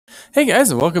Hey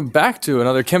guys, and welcome back to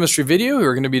another chemistry video.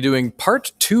 We're going to be doing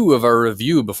part 2 of our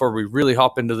review before we really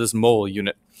hop into this mole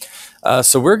unit.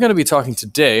 So we're going to be talking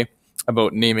today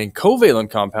about naming covalent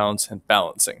compounds and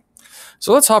balancing.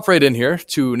 So let's hop right in here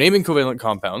to naming covalent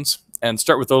compounds and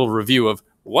start with a little review of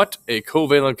what a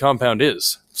covalent compound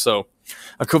is. So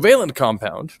a covalent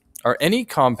compound are any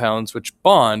compounds which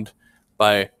bond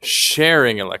by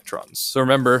sharing electrons. So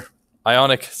remember,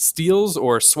 ionic steals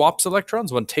or swaps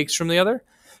electrons, one takes from the other.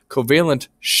 Covalent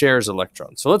shares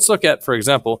electrons. So let's look at, for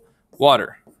example,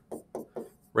 water.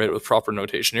 Write it with proper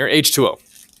notation here, H2O.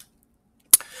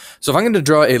 So if I'm going to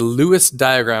draw a Lewis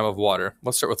diagram of water,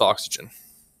 let's start with oxygen.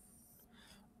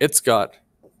 It's got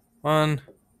 1,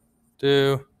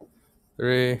 2,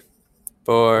 3,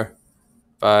 4,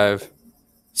 5,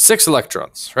 6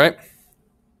 electrons, right?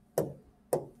 And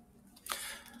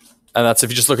that's if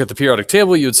you just look at the periodic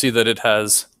table, you would see that it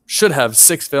should have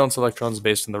 6 valence electrons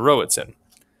based on the row it's in.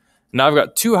 Now I've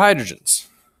got 2 hydrogens.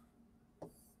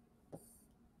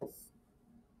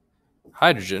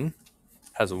 Hydrogen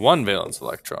has 1 valence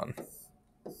electron.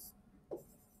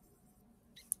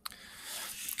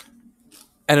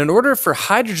 And in order for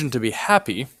hydrogen to be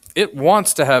happy, it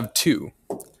wants to have 2.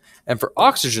 And for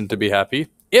oxygen to be happy,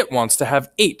 it wants to have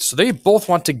 8. So they both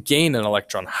want to gain an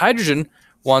electron. Hydrogen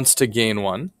wants to gain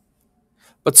 1,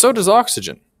 but so does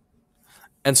oxygen.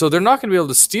 And so they're not going to be able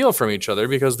to steal from each other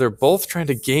because they're both trying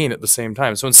to gain at the same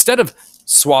time. So instead of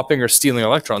swapping or stealing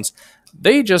electrons,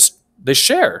 they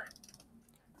share.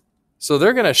 So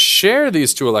they're going to share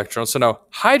these 2 electrons. So now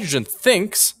hydrogen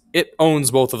thinks it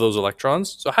owns both of those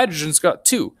electrons. So hydrogen's got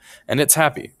 2, and it's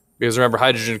happy. Because remember,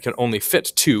 hydrogen can only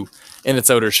fit 2 in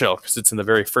its outer shell because it's in the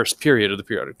very first period of the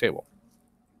periodic table.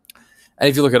 And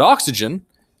if you look at oxygen,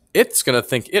 it's going to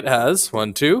think it has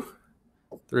 1, 2,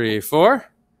 3, 4,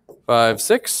 5,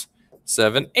 6,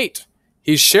 7, 8.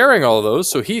 He's sharing all of those,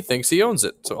 so he thinks he owns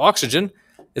it. So oxygen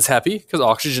is happy because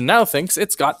oxygen now thinks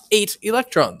it's got 8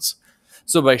 electrons.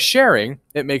 So by sharing,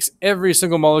 it makes every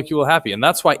single molecule happy. And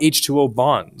that's why H2O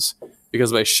bonds.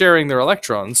 Because by sharing their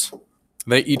electrons,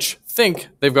 they each think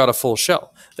they've got a full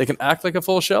shell. They can act like a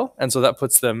full shell, and so that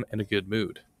puts them in a good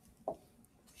mood.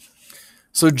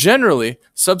 So generally,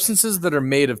 substances that are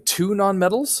made of 2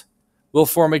 nonmetals will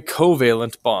form a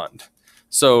covalent bond.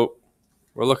 So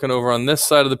we're looking over on this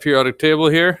side of the periodic table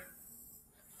here.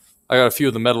 I got a few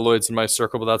of the metalloids in my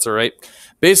circle, but that's all right.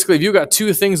 Basically, if you got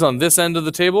 2 things on this end of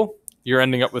the table, you're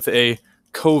ending up with a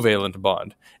covalent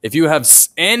bond. If you have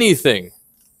anything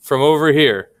from over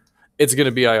here, it's going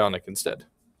to be ionic instead.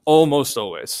 Almost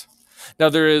always. Now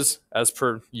there is, as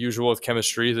per usual with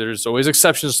chemistry, there's always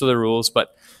exceptions to the rules,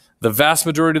 but the vast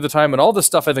majority of the time, and all the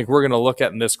stuff I think we're going to look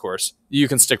at in this course, you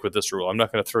can stick with this rule. I'm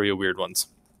not going to throw you weird ones.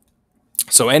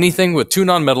 So anything with 2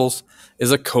 nonmetals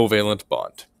is a covalent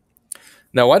bond.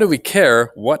 Now, why do we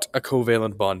care what a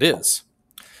covalent bond is?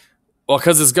 Well,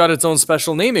 because it's got its own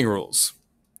special naming rules.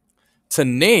 To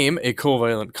name a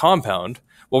covalent compound,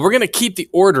 well, we're going to keep the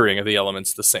ordering of the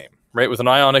elements the same, right? With an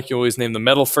ionic, you always name the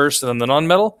metal first and then the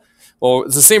nonmetal. Well,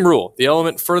 it's the same rule. The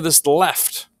element furthest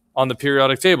left on the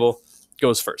periodic table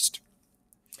goes first.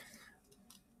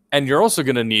 And you're also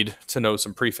going to need to know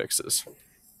some prefixes.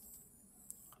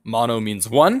 Mono means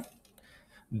 1,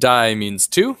 di means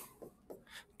 2,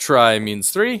 tri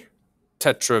means 3,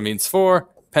 tetra means 4,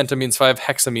 penta means 5,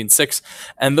 hexa means 6,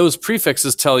 and those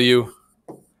prefixes tell you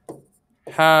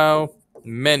how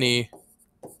many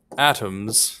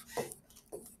atoms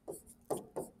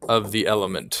of the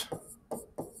element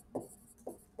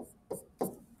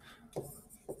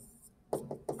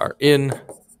are in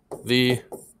the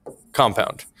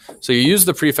compound. So you use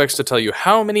the prefix to tell you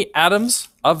how many atoms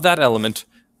of that element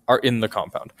are in the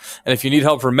compound. And if you need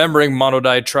help remembering mono,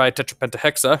 di, tri, tetra, penta,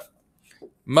 hexa,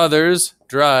 mothers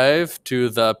drive to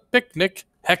the picnic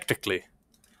hectically.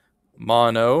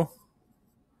 Mono,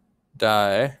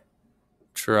 di,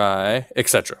 tri,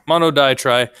 etc. Mono, di,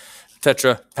 tri,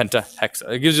 tetra, penta, hexa.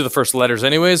 It gives you the first letters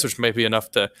anyways, which might be enough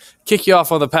to kick you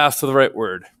off on the path to the right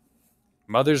word.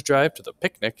 Mothers drive to the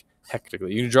picnic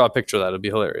hectically. You can draw a picture of that. It'll be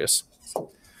hilarious.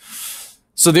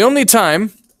 So the only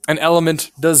time an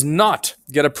element does not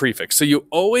get a prefix. So you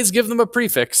always give them a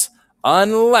prefix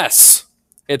unless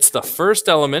it's the first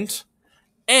element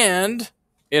and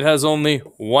it has only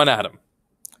 1 atom.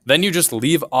 Then you just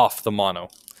leave off the mono.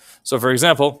 So for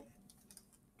example,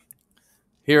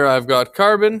 here I've got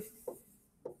carbon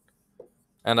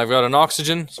and I've got an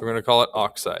oxygen, so we're going to call it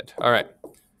oxide. All right.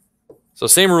 So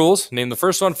same rules. Name the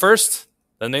first one first,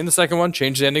 then name the second one,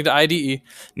 change the ending to IDE.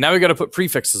 Now we got to put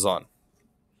prefixes on.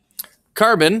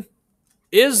 Carbon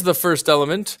is the first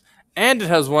element, and it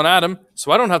has 1 atom,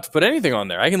 so I don't have to put anything on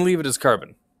there. I can leave it as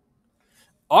carbon.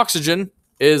 oxygen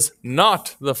is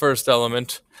not the first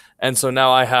element, and so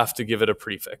now I have to give it a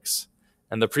prefix.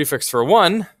 And the prefix for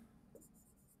 1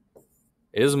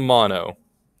 is mono.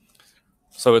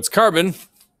 So it's carbon.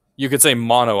 You could say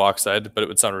monoxide, but it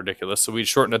would sound ridiculous. So we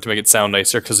shorten it to make it sound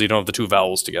nicer because you don't have the two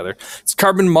vowels together. It's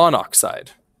carbon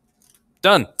monoxide.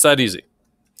 Done. It's that easy.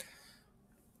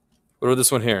 What about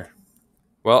this one here?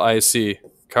 Well, I see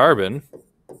carbon,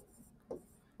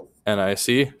 and I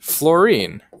see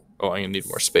fluorine. Oh, I'm going to need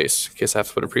more space in case I have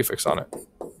to put a prefix on it.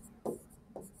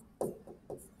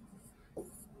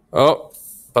 Oh,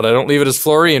 but I don't leave it as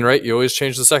fluorine, right? You always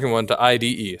change the second one to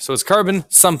IDE. So it's carbon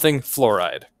something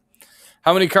fluoride.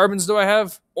 How many carbons do I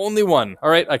have? Only 1. All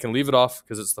right, I can leave it off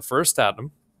because it's the first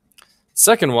atom.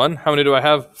 Second one, how many do I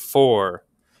have? 4.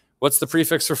 What's the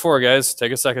prefix for 4, guys?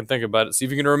 Take a second, think about it. See if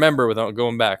you can remember without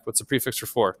going back. What's the prefix for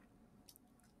 4?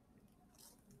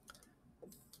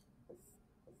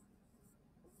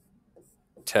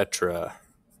 Tetra.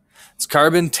 It's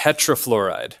carbon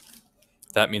tetrafluoride.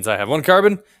 That means I have 1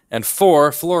 carbon and 4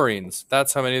 fluorines.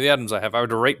 That's how many of the atoms I have. If I were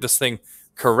to write this thing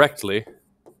correctly,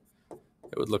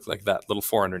 it would look like that, little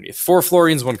 4 underneath. 4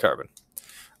 fluorines, 1 carbon.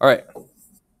 All right,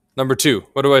 number 2,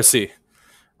 what do I see?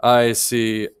 I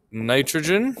see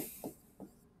nitrogen.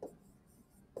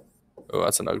 Oh,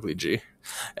 that's an ugly G.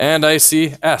 And I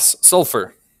see S,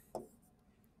 sulfur.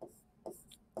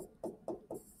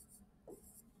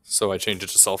 So I change it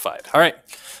to sulfide. All right,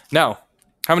 now,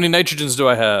 how many nitrogens do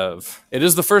I have? It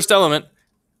is the first element,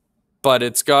 but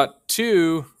it's got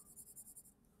 2.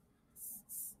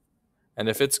 And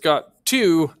if it's got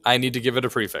 2, I need to give it a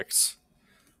prefix.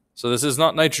 So this is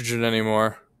not nitrogen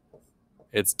anymore.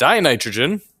 It's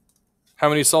dinitrogen. How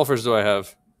many sulfurs do I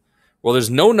have? Well, there's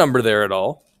no number there at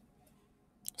all.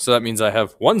 So that means I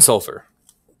have 1 sulfur.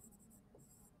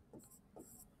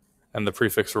 And the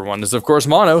prefix for 1 is, of course,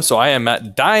 mono. So I am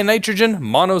at dinitrogen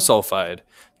monosulfide.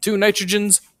 2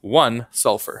 nitrogens, 1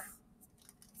 sulfur.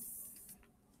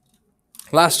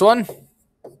 Last one.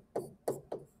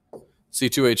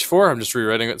 C2H4. I'm just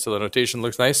rewriting it so the notation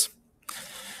looks nice.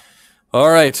 All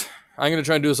right. I'm going to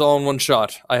try and do this all in one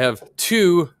shot. I have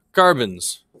 2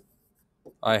 carbons.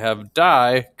 I have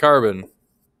dicarbon.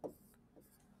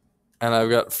 And I've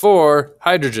got 4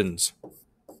 hydrogens.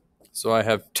 So I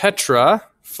have tetra,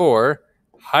 4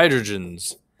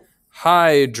 hydrogens.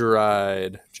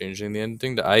 Hydride. Changing the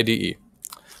ending to IDE.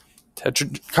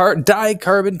 Dicarbon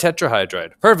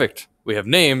tetrahydride. Perfect. We have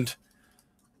named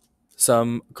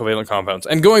some covalent compounds.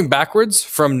 And going backwards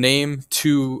from name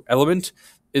to element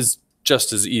is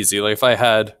just as easy. Like if I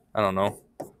had, I don't know,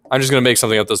 I'm just going to make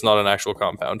something up that's not an actual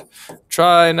compound.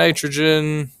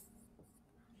 Trinitrogen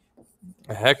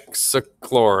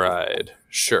hexachloride.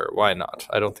 Sure, why not?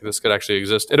 I don't think this could actually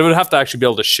exist. It would have to actually be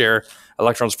able to share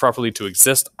electrons properly to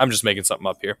exist. I'm just making something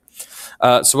up here.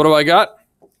 So what do I got?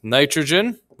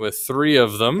 Nitrogen with 3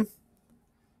 of them.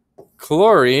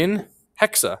 Chlorine,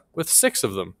 hexa with 6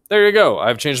 of them. There you go.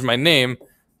 I've changed my name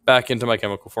back into my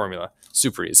chemical formula.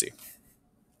 Super easy.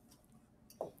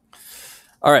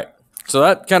 All right. So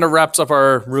that kind of wraps up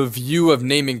our review of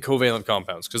naming covalent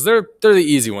compounds because they're the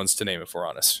easy ones to name if we're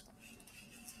honest.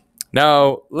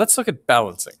 Now, let's look at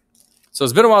balancing. So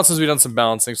it's been a while since we've done some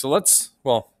balancing. So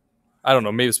well, I don't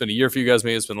know, maybe it's been a year for you guys,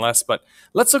 maybe it's been less, but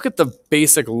let's look at the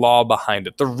basic law behind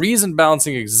it. The reason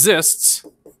balancing exists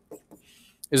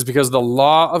is because the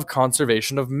law of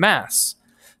conservation of mass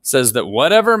says that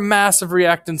whatever mass of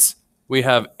reactants we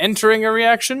have entering a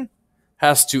reaction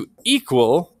has to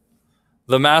equal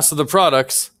the mass of the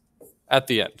products at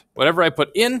the end. Whatever I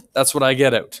put in, that's what I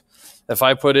get out. If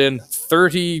I put in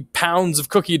 30 pounds of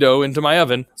cookie dough into my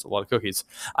oven, that's a lot of cookies,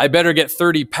 I better get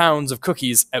 30 pounds of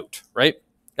cookies out, right?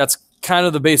 That's kind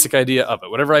of the basic idea of it.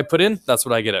 Whatever I put in, that's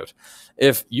what I get out.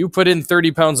 If you put in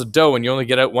 30 pounds of dough and you only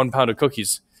get out 1 pound of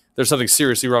cookies, there's something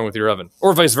seriously wrong with your oven.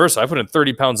 Or vice versa, I put in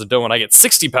 30 pounds of dough and I get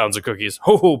 60 pounds of cookies.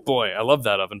 Oh boy, I love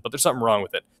that oven, but there's something wrong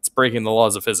with it. It's breaking the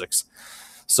laws of physics.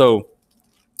 So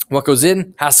what goes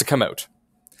in has to come out.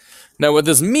 Now, what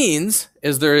this means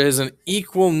is there is an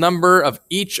equal number of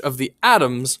each of the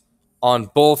atoms on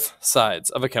both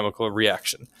sides of a chemical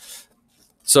reaction.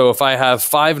 So if I have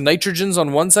 5 nitrogens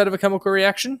on one side of a chemical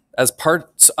reaction as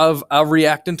parts of a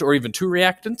reactant or even 2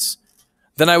 reactants,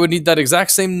 then I would need that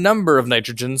exact same number of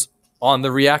nitrogens on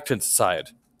the reactant side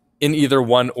in either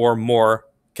one or more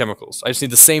chemicals. I just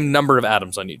need the same number of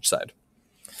atoms on each side.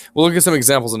 We'll look at some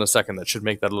examples in a second that should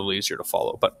make that a little easier to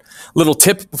follow. But little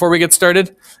tip before we get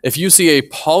started, if you see a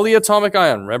polyatomic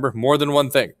ion, remember, more than one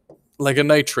thing, like a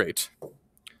nitrate.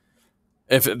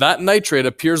 If that nitrate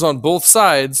appears on both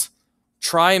sides,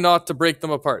 try not to break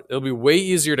them apart. It'll be way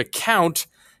easier to count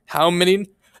how many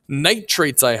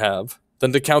nitrates I have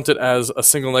than to count it as a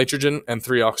single nitrogen and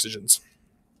 3 oxygens.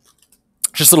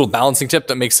 Just a little balancing tip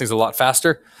that makes things a lot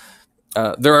faster.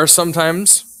 There are some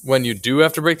times when you do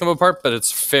have to break them apart, but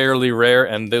it's fairly rare,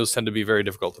 and those tend to be very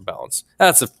difficult to balance.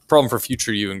 That's a problem for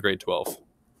future you in grade 12.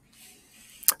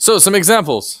 So some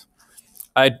examples.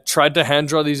 I tried to hand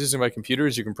draw these using my computer.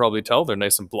 As you can probably tell, they're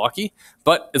nice and blocky,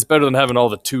 but it's better than having all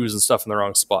the 2's and stuff in the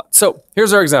wrong spot. So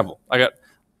here's our example. I got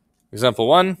example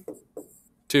 1,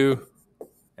 2,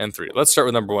 and 3. Let's start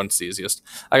with number 1. It's the easiest.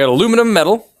 I got aluminum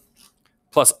metal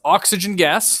plus oxygen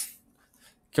gas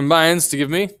combines to give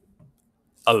me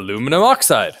aluminum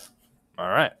oxide. All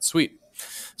right, sweet.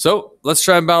 So let's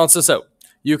try and balance this out.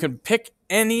 You can pick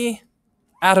any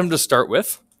atom to start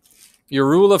with. Your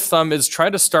rule of thumb is try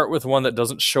to start with one that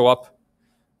doesn't show up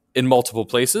in multiple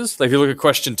places. Like if you look at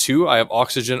question 2, I have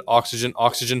oxygen, oxygen,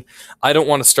 oxygen. I don't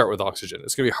want to start with oxygen.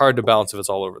 It's going to be hard to balance if it's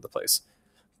all over the place.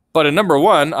 But in number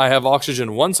 1, I have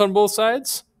oxygen once on both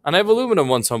sides, and I have aluminum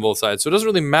once on both sides. So it doesn't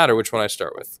really matter which one I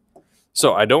start with.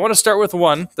 So I don't want to start with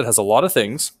one that has a lot of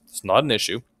things. It's not an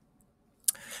issue.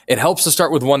 It helps to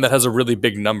start with one that has a really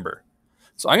big number.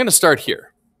 So I'm going to start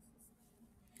here.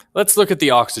 Let's look at the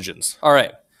oxygens. All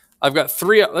right. I've got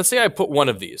 3. Let's say I put one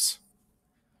of these.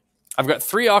 I've got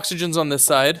 3 oxygens on this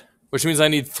side, which means I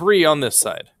need 3 on this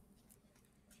side.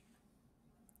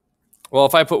 Well,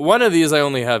 if I put one of these, I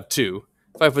only have 2.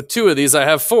 If I put 2 of these, I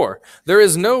have 4. There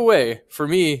is no way for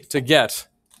me to get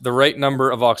the right number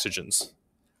of oxygens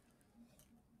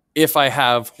if I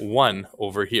have 1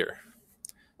 over here.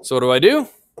 So what do?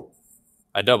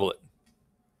 I double it.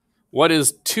 What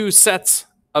is 2 sets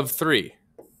of 3?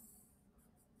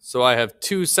 So I have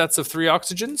 2 sets of 3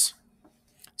 oxygens.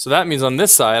 So that means on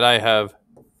this side, I have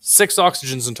 6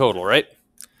 oxygens in total, right?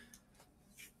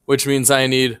 Which means I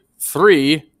need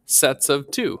 3 sets of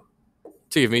 2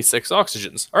 to give me 6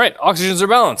 oxygens. All right, oxygens are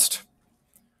balanced.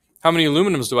 How many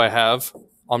aluminums do I have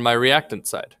on my reactant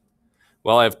side?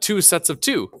 Well, I have 2 sets of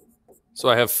 2. So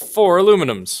I have 4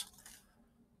 aluminums,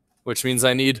 which means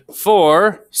I need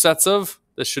 4 sets of,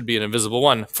 this should be an invisible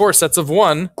 1, 4 sets of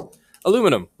 1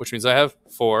 aluminum, which means I have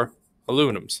 4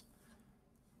 aluminums.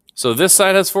 So this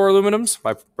side has 4 aluminums,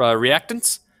 my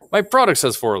reactants. My products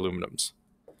has 4 aluminums.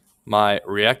 My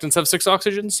reactants have 6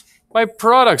 oxygens. My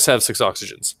products have 6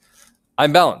 oxygens.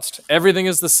 I'm balanced. Everything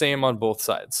is the same on both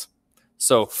sides.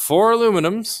 So 4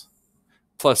 aluminums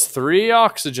plus 3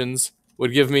 oxygens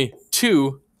would give me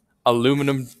 2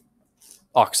 aluminum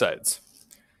oxides.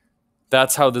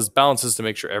 That's how this balances to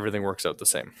make sure everything works out the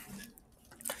same.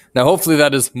 Now, hopefully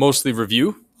that is mostly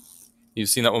review. You've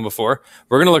seen that one before.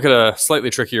 We're going to look at a slightly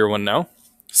trickier one now.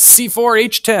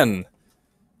 C4H10.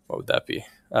 What would that be?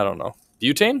 I don't know.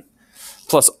 Butane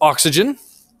plus oxygen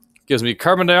gives me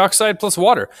carbon dioxide plus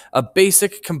water. A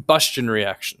basic combustion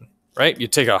reaction, right? You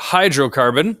take a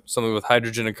hydrocarbon, something with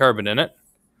hydrogen and carbon in it,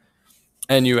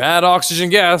 and you add oxygen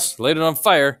gas, light it on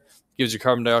fire, gives you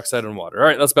carbon dioxide and water. All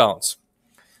right, let's balance.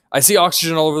 I see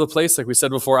oxygen all over the place, like we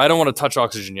said before. I don't want to touch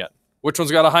oxygen yet. Which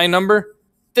one's got a high number?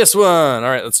 This one. All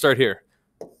right, let's start here.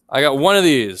 I got 1 of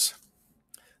these.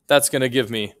 That's going to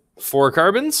give me 4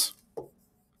 carbons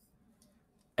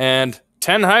and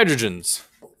 10 hydrogens.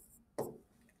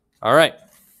 All right.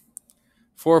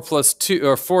 4 plus 2,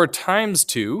 or 4 times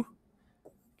 2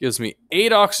 gives me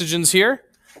 8 oxygens here,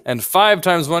 and 5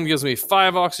 times 1 gives me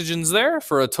 5 oxygens there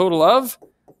for a total of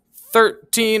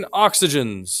 13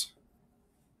 oxygens.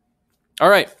 All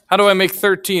right, how do I make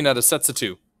 13 out of sets of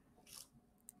 2?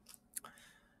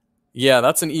 Yeah,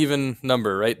 that's an even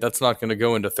number, right? That's not going to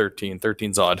go into 13.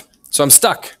 13's odd. So I'm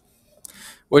stuck,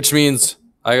 which means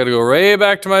I got to go way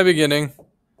back to my beginning.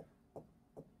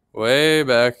 Way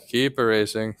back. Keep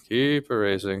erasing. Keep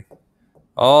erasing.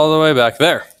 All the way back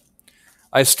there.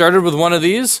 I started with 1 of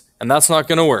these, and that's not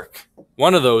going to work.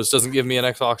 1 of those doesn't give me an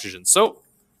X oxygen, so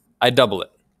I double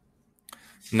it.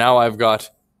 Now I've got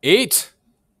 8.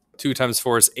 2 times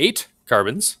 4 is 8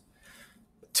 carbons.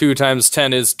 2 times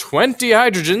 10 is 20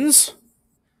 hydrogens.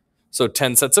 So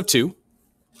 10 sets of 2.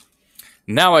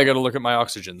 Now I got to look at my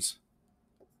oxygens.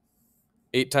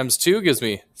 8 times 2 gives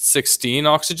me 16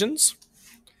 oxygens.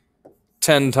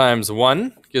 10 times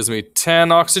 1 gives me 10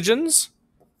 oxygens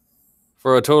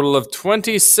for a total of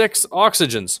 26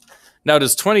 oxygens. Now,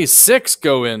 does 26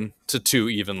 go into 2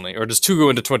 evenly? Or does 2 go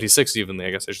into 26 evenly,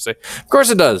 I guess I should say. Of course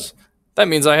it does. That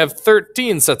means I have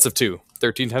 13 sets of 2.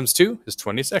 13 times 2 is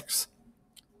 26.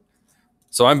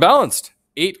 So I'm balanced.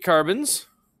 8 carbons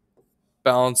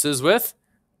balances with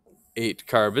 8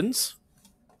 carbons.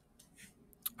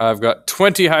 I've got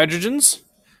 20 hydrogens,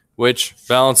 which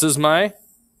balances my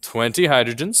 20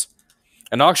 hydrogens.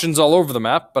 And oxygen's all over the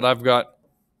map, but I've got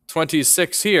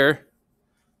 26 here,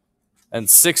 and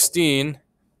 16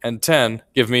 and 10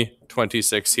 give me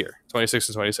 26 here. 26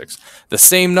 and 26. The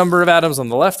same number of atoms on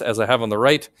the left as I have on the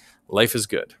right. Life is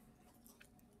good.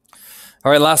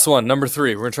 All right, last one, number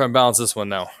 3. We're going to try and balance this one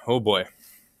now. Oh boy.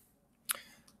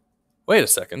 Wait a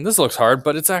second. This looks hard,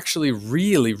 but it's actually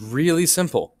really, really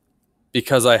simple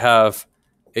because I have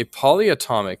a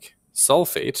polyatomic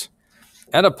sulfate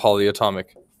and a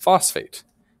polyatomic phosphate.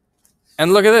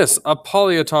 And look at this, a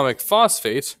polyatomic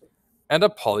phosphate and a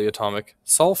polyatomic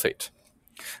sulfate.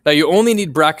 Now you only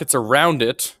need brackets around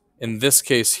it, in this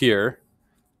case here,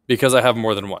 because I have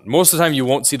more than one. Most of the time you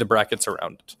won't see the brackets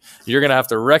around it. You're going to have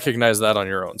to recognize that on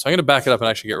your own. So I'm going to back it up and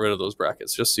actually get rid of those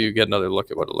brackets just so you get another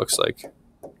look at what it looks like.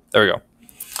 There we go.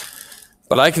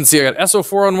 But I can see I got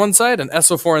SO4 on one side and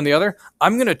SO4 on the other.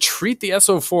 I'm going to treat the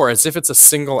SO4 as if it's a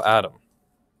single atom.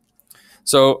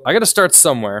 So I got to start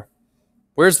somewhere.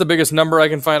 Where's the biggest number I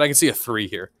can find? I can see a 3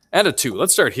 here and a 2.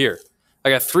 Let's start here. I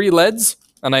got 3 leads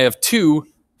and I have 2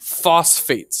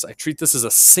 phosphates. I treat this as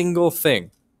a single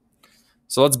thing.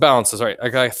 So let's balance this. All right, I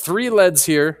got 3 leads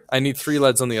here. I need 3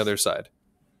 leads on the other side.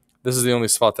 This is the only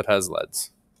spot that has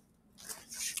leads.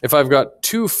 If I've got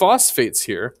 2 phosphates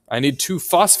here, I need 2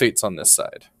 phosphates on this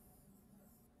side.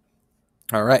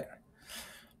 All right.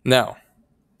 Now,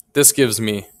 this gives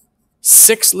me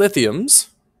 6 lithiums.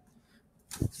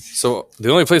 So the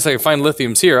only place I can find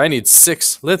lithiums here, I need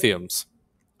 6 lithiums.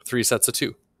 3 sets of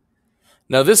 2.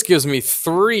 Now this gives me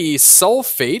 3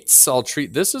 sulfates. I'll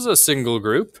treat this as a single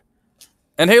group.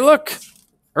 And hey, look,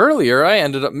 earlier I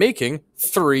ended up making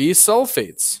 3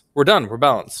 sulfates. We're done. We're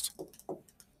balanced.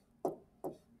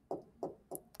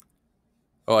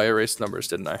 Oh, I erased numbers,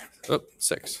 didn't I? Oh,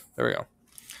 6. There we go.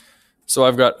 So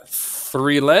I've got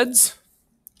 3 leads,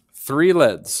 3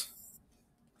 leads,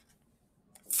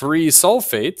 3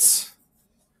 sulfates.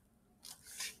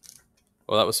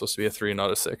 Well, that was supposed to be a 3,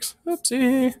 not a 6.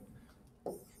 Oopsie.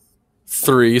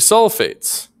 3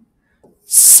 sulfates.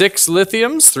 6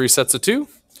 lithiums, 3 sets of 2.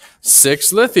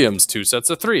 6 lithiums, 2 sets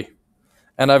of 3.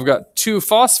 And I've got 2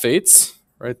 phosphates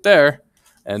right there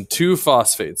and 2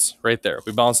 phosphates right there.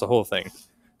 We balance the whole thing.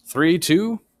 3, 2.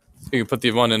 You can put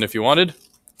the 1 in if you wanted.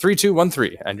 3, 2, 1,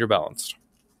 3, and you're balanced.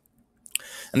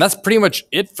 And that's pretty much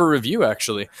it for review,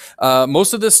 actually.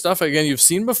 Most of this stuff, again, you've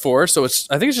seen before, so I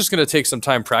think it's just going to take some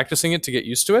time practicing it to get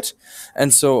used to it.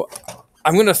 And so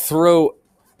I'm going to throw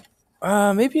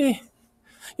maybe...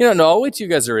 No, I'll wait till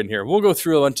you guys are in here. We'll go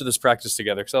through a bunch of this practice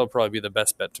together because that'll probably be the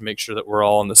best bet to make sure that we're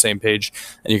all on the same page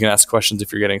and you can ask questions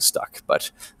if you're getting stuck.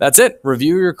 But that's it.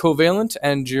 Review your covalent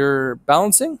and your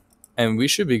balancing, and we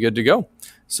should be good to go.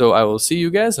 So I will see you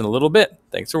guys in a little bit.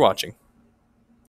 Thanks for watching.